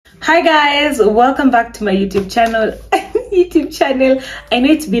Hi guys, welcome back to my YouTube channel. I know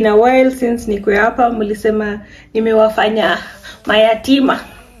it's been a while since niko hapa. Mulisema nimewafanya mayatima.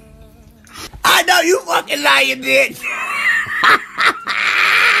 I know you fucking lying, bitch.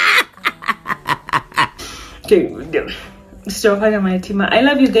 Okay, sitawafanya mayatima. I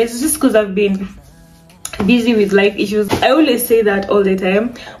love you guys just because I've been busy with life issues. I always say that all the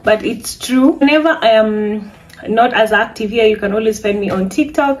time, but it's true. Whenever I am not as active here, you can always find me on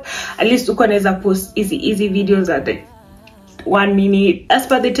TikTok. At least you can post easy videos at the 1 minute. As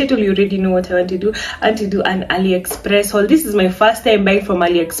per the title, you already know what I want to do. I want to do an AliExpress haul. This is my first time buying from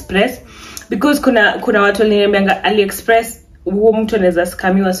AliExpress because kuna watu waliniambia AliExpress mtu anaweza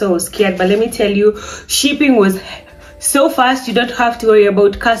scamiwa, so I was scared. But let me tell you, shipping was so fast. You don't have to worry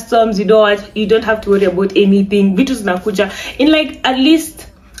about customs. You don't have to worry about anything. Vitu zinakuja in like at least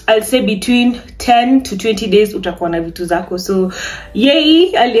I'll say between 10 to 20 days utakuwa na vitu zako. So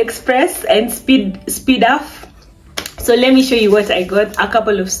yay AliExpress and speed up. So let me show you what I got. A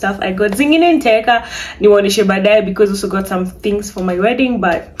couple of stuff I got. Zingine nitaweka niwaoneshe baadaye because I also got some things for my wedding,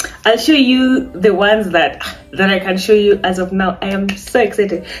 but I'll show you the ones that I can show you as of now. I am so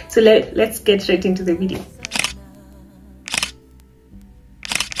excited. So let's get right into the video.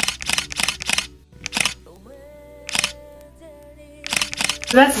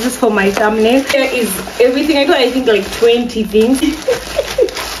 That's just for my thumbnail. Here is everything. I got I think like 20 things.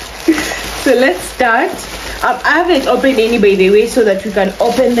 So let's start. I haven't opened any by the way, so that we can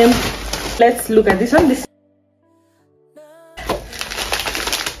open them. Let's look at this one.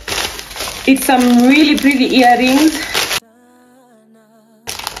 It's some really pretty earrings.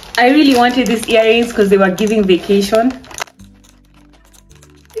 I really wanted these earrings because they were giving vacation.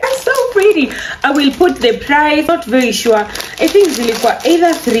 They're so pretty. I will put the price, not very sure. I think it's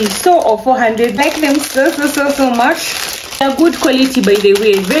either 300 or 400. I like them so much. They're good quality by the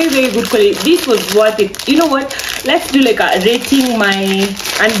way, very good quality. This was worth it. You know what, let's do like a rating my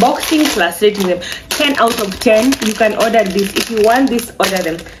unboxing plus rating them. 10 out of 10. You can order this if you want this, order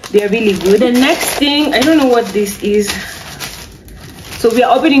them. They're really good. The next thing, I don't know what this is, so we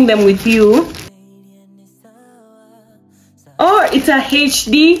are opening them with you. Oh, it's a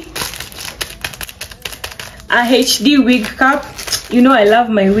HD wig cap. You know I love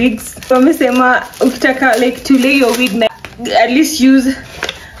my wigs. Wamesema ukitaka like to lay your wig, at least use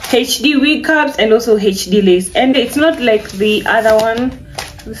HD wig caps and also HD lace. And it's not like the other one.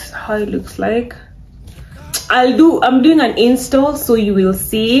 This is how it looks like. I'm doing an install, so you will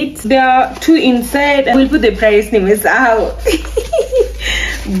see it. There are 2 inside. I will put the price name is out.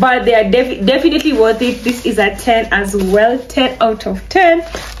 But they are definitely worth it. This is a 10 as well. 10 out of 10.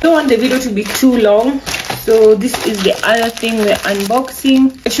 Don't want the video to be too long, so this is the other thing we're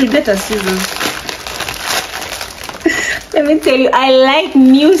unboxing. I should get a scissors. Let me tell you, I like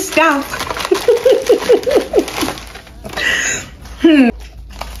new stuff.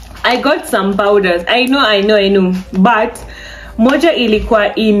 I got some powders. I know, but moja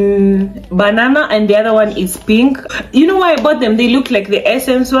ilikuwa in banana and the other one is pink. You know why I bought them? They look like the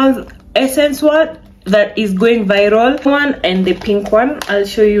essence one that is going viral one, and the pink one. I'll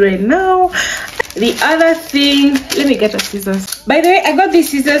show you right now. The other thing, let me get a scissors. By the way, I got these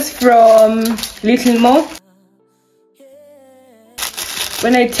scissors from Little Mo.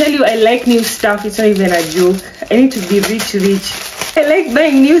 When I tell you I like new stuff, it's not even a joke. I need to be rich. I like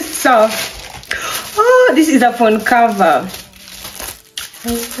buying new stuff. Oh, this is a phone cover.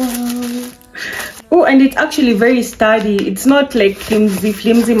 Oh, and it's actually very sturdy. It's not like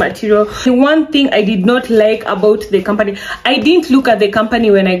flimsy material. The one thing I did not like about the company, I didn't look at the company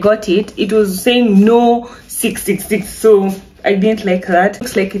when I got it. It was saying no 666, so I didn't like that.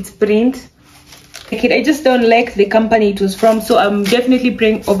 Looks like it's print. I just don't like the company it was from, so I'm definitely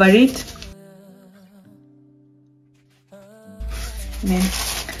praying over it. Man,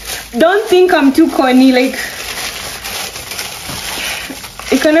 don't think I'm too corny. Like,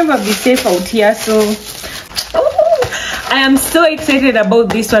 you can never be safe out here. So I am so excited about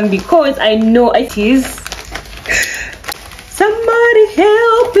this one because I know it is. Somebody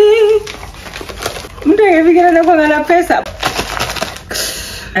help me.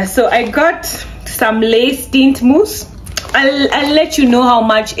 So I got some lace tint mousse. I'll let you know how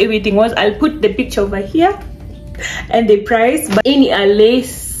much everything was. I'll put the picture over here and the price. But any a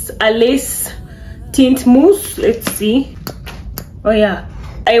lace tint mousse. Let's see. Oh yeah,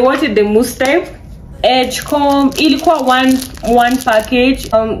 I wanted the mousse type. Edge comb. Ilikuwa one package.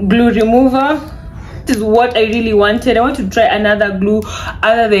 Glue remover. This is what I really wanted. I want to try another glue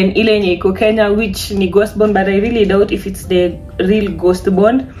other than ile yenye iko Kenya, which ni Ghost Bond, but I really doubt if it's the real Ghost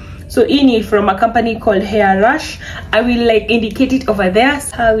Bond. So ini from a company called Hair Rush. I will like indicate it over there.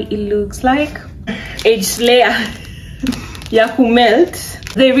 That's how it looks like. Edge layer yaku melt.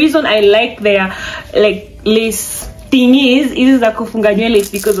 The reason I like their like lace thing is za kufunga nywele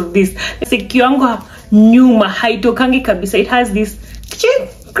is because of this. Sikio yangu nyuma haitokangi kabisa. It has this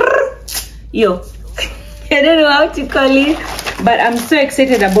yo. I don't know how to call it, but I'm so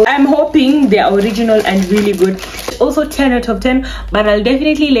excited about it. I'm hoping they are original and really good. Also 10 out of 10, but I'll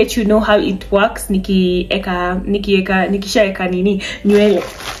definitely let you know how it works. Nikisha eka nini nywele.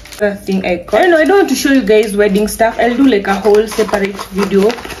 Thing I got. I don't want to show you guys wedding stuff. I'll do like a whole separate video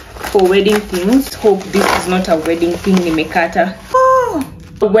for wedding things. Hope this is not a wedding thing nimekata.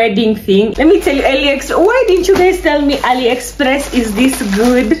 A wedding thing. Let me tell you, AliExpress. Why didn't you guys tell me AliExpress is this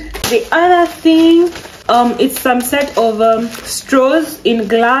good? The other thing, it's some set of straws in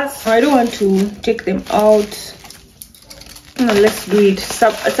glass. I don't want to take them out. No, let's do it. It's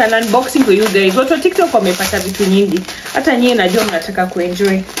an unboxing for you guys. What on TikTok wamepata vitu nyingi. Hata nyie najua mnataka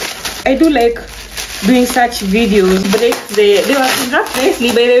kuenjoy. I do like doing such videos, but they were wrapped nicely.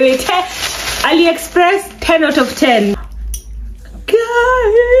 By the way, AliExpress 10 out of 10.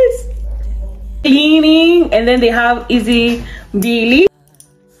 Guys, cleaning, and then they have Easy Billy.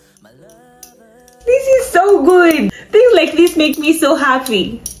 This is so good. Things like this make me so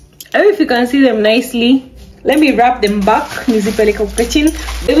happy. I don't know if you can see them nicely. Let me wrap them back.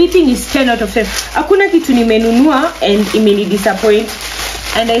 Everything is 10 out of 10. Hakuna kitu nimenunua and imeni disappoint.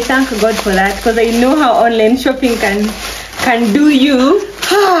 And I thank God for that, because I know how online shopping can do you.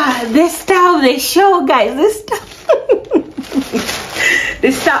 The star of the show, guys.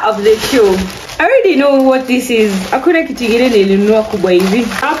 The star of the show. I already know what this is. Hakuna kitu ingine nilinunua kubwa hivi.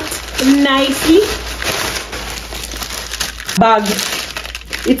 Wrapped nicely. Bag.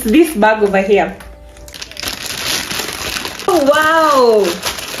 It's this bag over here. Oh wow!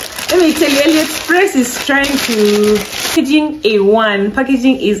 Let me tell you, AliExpress is trying to packaging A1.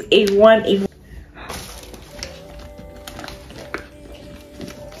 Packaging is A1.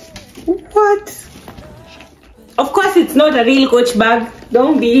 What? Of course, it's not a real Coach bag.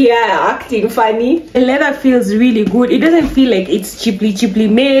 Don't be here acting funny. The leather feels really good. It doesn't feel like it's cheaply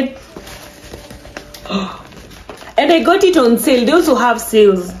made. And I got it on sale. They also have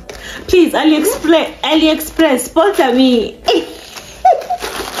sales. Please, AliExpress, sponsor me.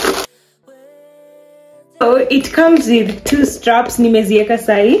 So it comes with 2 straps. Nimezieka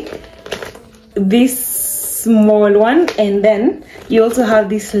sai. This small one, and then you also have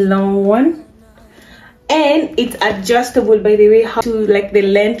this long one. And it's adjustable, by the way, how to like the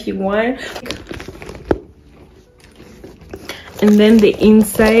length you want. And then the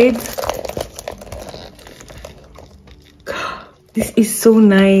inside. This is so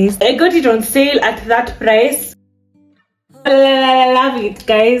nice. I got it on sale at that price. I love it,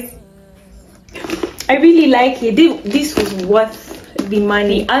 guys. I really like it. This was worth the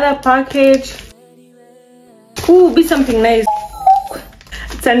money. Other package. Ooh, be something nice.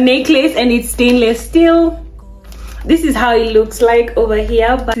 It's a necklace and it's stainless steel. This is how it looks like over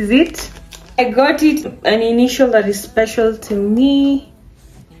here. But this is it. I got it an initial that is special to me.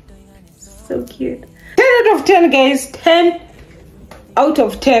 So cute. 10 out of 10, guys. 10 out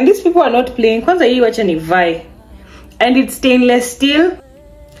of 10. These people are not playing. Kwanza hii wacha nivai. And it's stainless steel.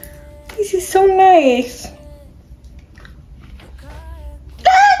 This is so nice.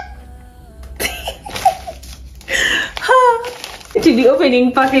 To be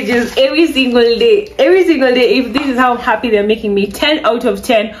opening packages every single day. If this is how happy they're making me. 10 out of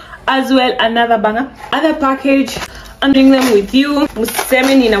 10. As well, another banger. Other package. I'm doing them with you.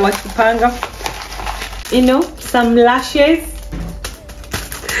 Museme nina wakipanga. You know, some lashes.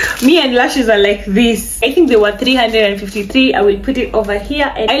 Me and lashes are like this. I think they were 353. I will put it over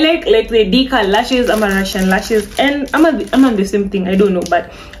here. And I like the Dika lashes. I'm a Russian lashes, and I'm on the same thing. I don't know,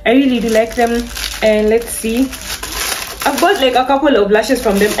 but I really do like them. And let's see. I've got like a couple of lashes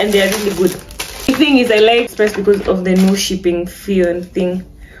from them, and they are really good. The thing is, I like Express because of the no shipping fee and thing.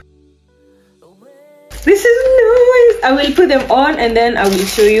 This is nice. I will put them on, and then I will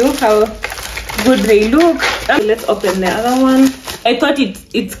show you how good they look. Let's open the other one. I thought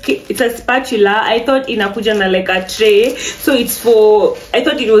it's a spatula. I thought inakuja na like a tray, so it's for. I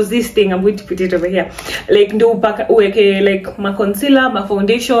thought it was this thing. I'm going to put it over here. Like ndo upaka uweke like ma concealer, ma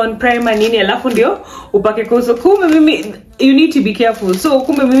foundation, primer nini, alafu ndio upake koso. Kumbe mimi, you need to be careful. So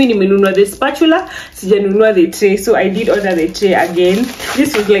kumbe mimi nimenunua the spatula, sijanunua the tray. So I did order the tray again.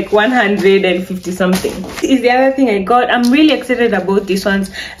 This was like 150 something. This is the other thing I got. I'm really excited about these ones.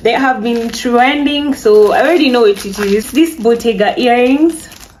 They have been trending, so I already know what it is. This Bottega earrings.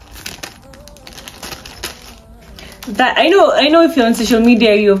 that I know if you're on social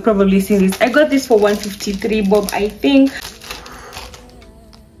media, you've probably seen this. I got this for 153 bob, I think.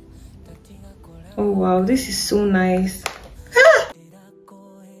 Oh wow, this is so nice.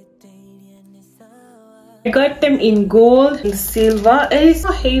 I got them in gold and silver. It's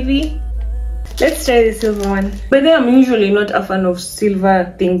not heavy. Let's try the silver one. But then I'm usually not a fan of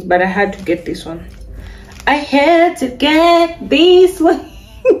silver things, but I had to get this one. I had to get this one.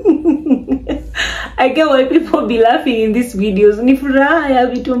 I get why people be laughing in these videos.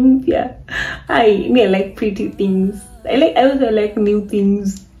 I like pretty things. I also like new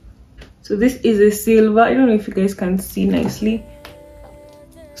things. So this is a silver. I don't know if you guys can see nicely.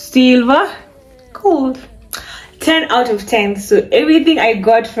 Silver, gold. 10 out of 10. So everything I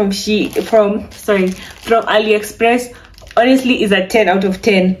got from AliExpress honestly is a 10 out of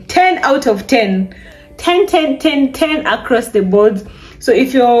 10. 10 out of 10. 10 across the board. So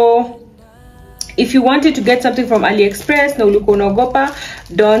if you wanted to get something from AliExpress, no look no gopa,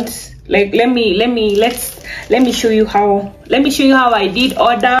 don't like let me show you how I did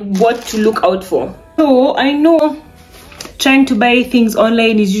order, what to look out for. So I know trying to buy things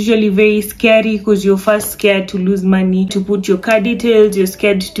online is usually very scary because you're first scared to lose money, to put your card details, you're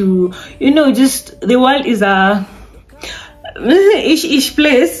scared to, just the world is a ish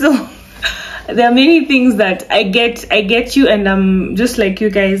place. So there are many things that I get you, and I'm just like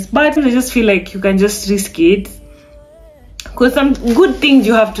you guys, but I just feel like you can just risk it, because some good things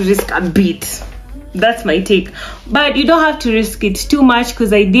you have to risk a bit. That's my take, but you don't have to risk it too much,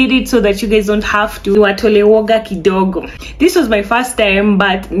 because I did it so that you guys don't have to. Niwatolewoga kidogo. This was my first time,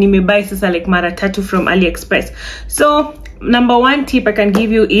 but nimebuy sasa like mara tatu from AliExpress. So number one tip I can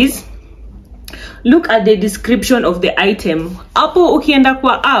give you is look at the description of the item. Hapo ukienda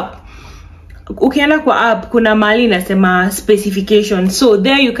kwa app kuna mali nasema specification, so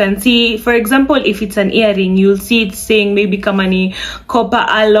there you can see, for example, if it's an earring, you'll see it saying maybe kama ni copper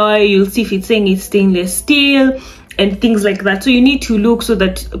alloy, you'll see if it's saying it's stainless steel and things like that. So you need to look so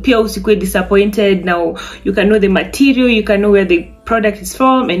that pia usikwe disappointed. Now you can know the material, you can know where the product is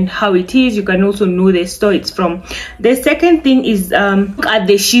from and how it is. You can also know the store it's from. The second thing is look at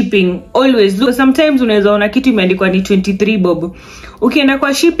the shipping. Always look. Sometimes unaweza ona kitu imeandikwa ni 23 bob, ukienda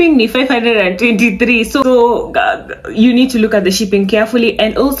kwa shipping ni 523. So you need to look at the shipping carefully.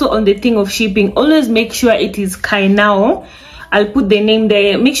 And also on the thing of shipping, always make sure it is Kainao. I'll put the name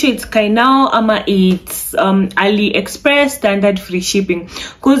there. Make sure it's Kainao ama it's AliExpress standard free shipping,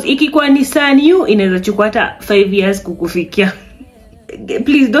 because ikikuwa ni Sanyu inaweza chukua hata 5 years kukufikia.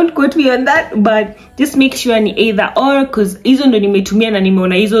 Please don't quote me on that, but just make sure ni either or, because hizo ndo nimetumia na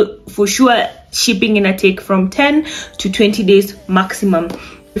nimeona hizo for sure shipping ina take from 10 to 20 days maximum.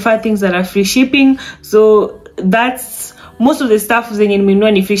 Prefer things that are free shipping. So that's most of the stuff zenye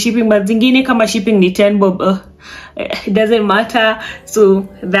nimenunua ni free shipping, but zingine kama shipping ni 10 bob, it doesn't matter. So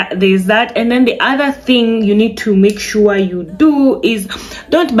that there's that. And then the other thing you need to make sure you do is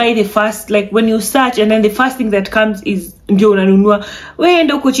don't buy the first, like when you search and then the first thing that comes is ndio unanunua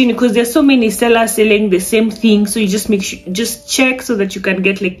wewe uko chini, because there's so many sellers selling the same thing. So you just make sure, just check so that you can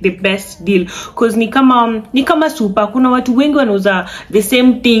get like the best deal, because ni kama super, kuna watu wengi wanauza the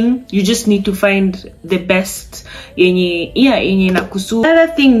same thing. You just need to find the best yenye nakusu.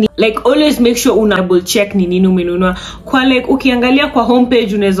 Another thing, like always make sure una double check ni nini umenunua. Kwa like ukiangalia kwa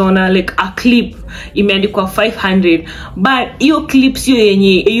homepage unaweza ona like a clip imeandikwa 500, but hiyo clip sio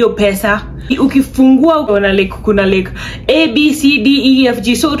yenye hiyo pesa. Ukifungua unaona like kuna like A B C D E F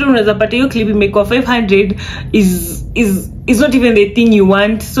G, so unaweza pata hiyo clip imekuwa 500 is not even the thing you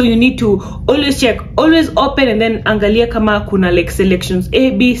want. So you need to always check, always open, and then angalia kama kuna like selections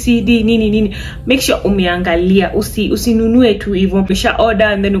A B C D nini. Make sure umeangalia, usinunue tu hivyo umesha order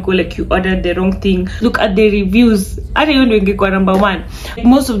and then uko like you ordered the wrong thing. Look at the reviews. Hata hiyo ndio ingekuwa number 1.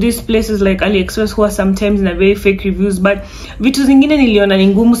 Most of these places like AliExpress who are sometimes na very fake reviews, but vitu zingine niliona ni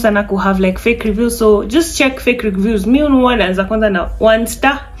ngumu sana ku have like fake reviews. So just check fake reviews. Mimi unaanza kwanza na 1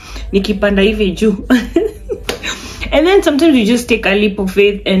 star nikipanda hivi juu. And then sometimes you just take a leap of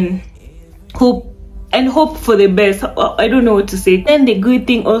faith and hope for the best. I don't know what to say. Then the good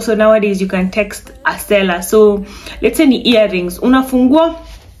thing also nowadays, you can text a seller. So let's say the earrings unafungua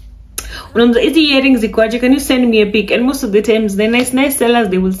unamza hizi earrings zikoaje, can you send me a pic? And most of the times the nice sellers,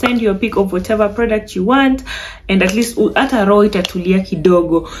 they will send you a pic of whatever product you want, and at least hata roho itatulia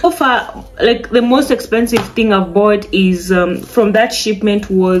kidogo. So far, like the most expensive thing I've bought is from that shipment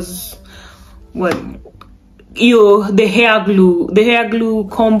was what, the hair glue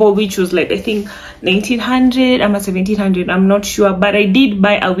combo, which was like I think 1900 or 1700, I'm not sure, but I did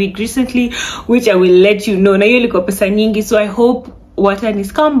buy a wig recently, which I will let you know. Na hiyo liko pesa nyingi, so I hope water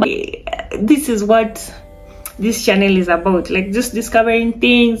is come. This is what this channel is about, like just discovering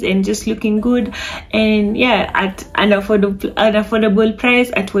things and just looking good, and yeah, at an affordable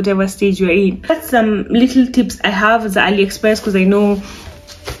price at whatever stage you're in. That's some little tips I have as AliExpress, because I know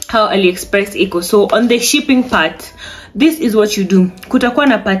how AliExpress eco. So on the shipping part, this is what you do. Kutakuwa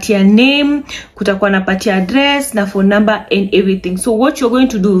na patia name, kutakuwa na patia address, na phone number and everything. So what you're going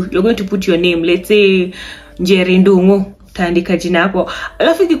to do, you're going to put your name. Let's say Njeri Ndungu, utaandika jina yako.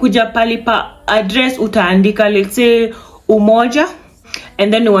 Alafu ikikuja pali pa address utaandika let's say Umoja,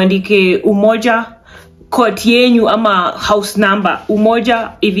 and then uandike Umoja code yenyu ama house number Umoja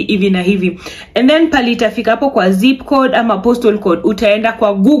hivi na hivi, and then pali itafika hapo kwa zip code ama postal code, utaenda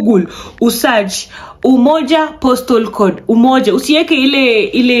kwa Google usearch Umoja postal code Umoja. Usiweke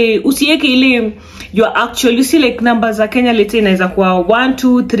ile your actual, you see like numbers za Kenya, let's say inaweza kuwa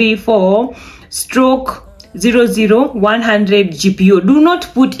 1234 stroke 00100 GPO. Do not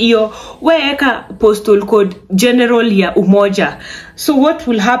put your weka postal code general ya Umoja. So what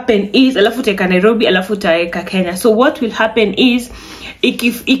will happen is, alafu teka Nairobi, alafu taeka Kenya. So what will happen is,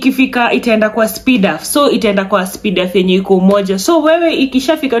 ikifika itaenda kwa speedup. So itaenda kwa speedup yenye iko Umoja. So wewe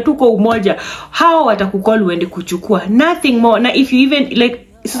ikishafika tu kwa Umoja, hao watakukall uende kuchukua, nothing more. Na if you even like,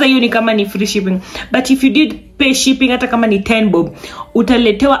 sasa hiyo ni kama ni free shipping, but if you did pay shipping, hata kama ni 10 bob,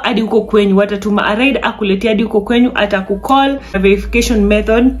 utaletewa hadi huko kwenyu. Watatuma a ride akuletea hadi huko kwenyu, atakukall. Verification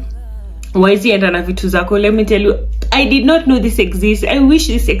method wise enda na vitu zako. Let me tell you, I did not know this exists. I wish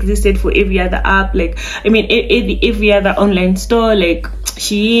this existed for every other app, like I mean every other online store like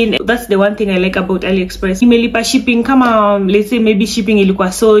Shein. That's the one thing I like about AliExpress. Imelipa shipping kama let's say maybe shipping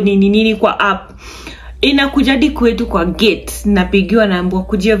ilikuwa so nini kwa app, inakujadi kwetu kwa gate, napigiwa naambiwa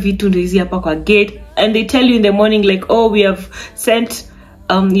kujia vitu ndio hizi hapa kwa gate, and they tell you in the morning like, oh, we have sent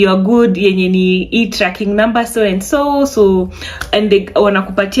your good yenye ni e-tracking number so and so, and they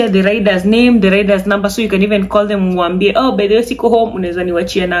wanakupatia the rider's name, the rider's number, so you can even call them mwambie, oh, by the way siko home, unaweza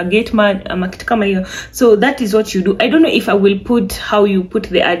niwachia na gate man ama kitu kama hiyo. So that is what you do. I don't know if I will put how you put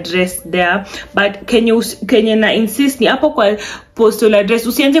the address there, but Kenya na insist ni hapo kwa postal address.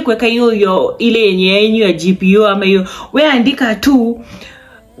 Usianze kuweka hiyo ile yenye ya GPO ama hiyo, wewe andika tu,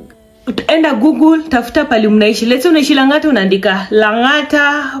 enda Google, tafuta pali mnaishi. Let's say unaishi Langata, unaandika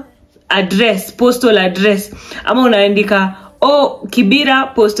Langata address, postal address, ama unaandika Kibira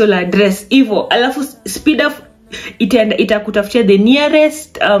postal address hivyo. Alafu speed up itakutafutia the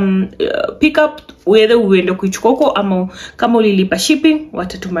nearest pick up, whether uende kuchukua huko ama kama ulilipa shipping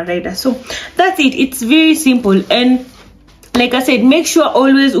watatuma rider. So that's it. It's very simple, and like I said, make sure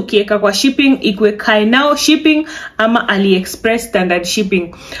always ukieka kwa shipping ikwe Kainao shipping ama AliExpress standard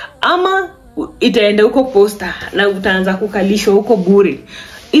shipping, ama itaenda huko posta na utaanza kukalishwa huko bure.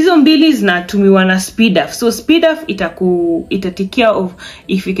 Hizo mbili zinatumiwa na speedup. So speedup itatikia care of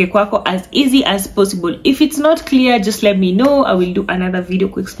ifike kwako as easy as possible. If it's not clear, just let me know. I will do another video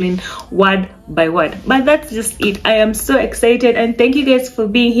to explain word by word. But that's just it. I am so excited, and thank you guys for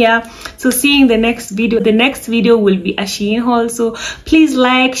being here. So seeing the next video. The next video will be a Shein haul. So please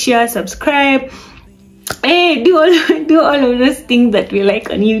like, share, subscribe. Hey, do all of those things that we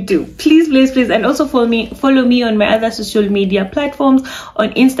like on YouTube. Please, and also follow me on my other social media platforms. On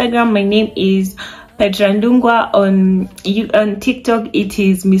Instagram, my name is Petra Ndungwa. On TikTok, it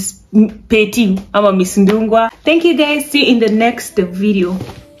is Miss Peti. I'm a Miss Ndungwa. Thank you guys. See you in the next video.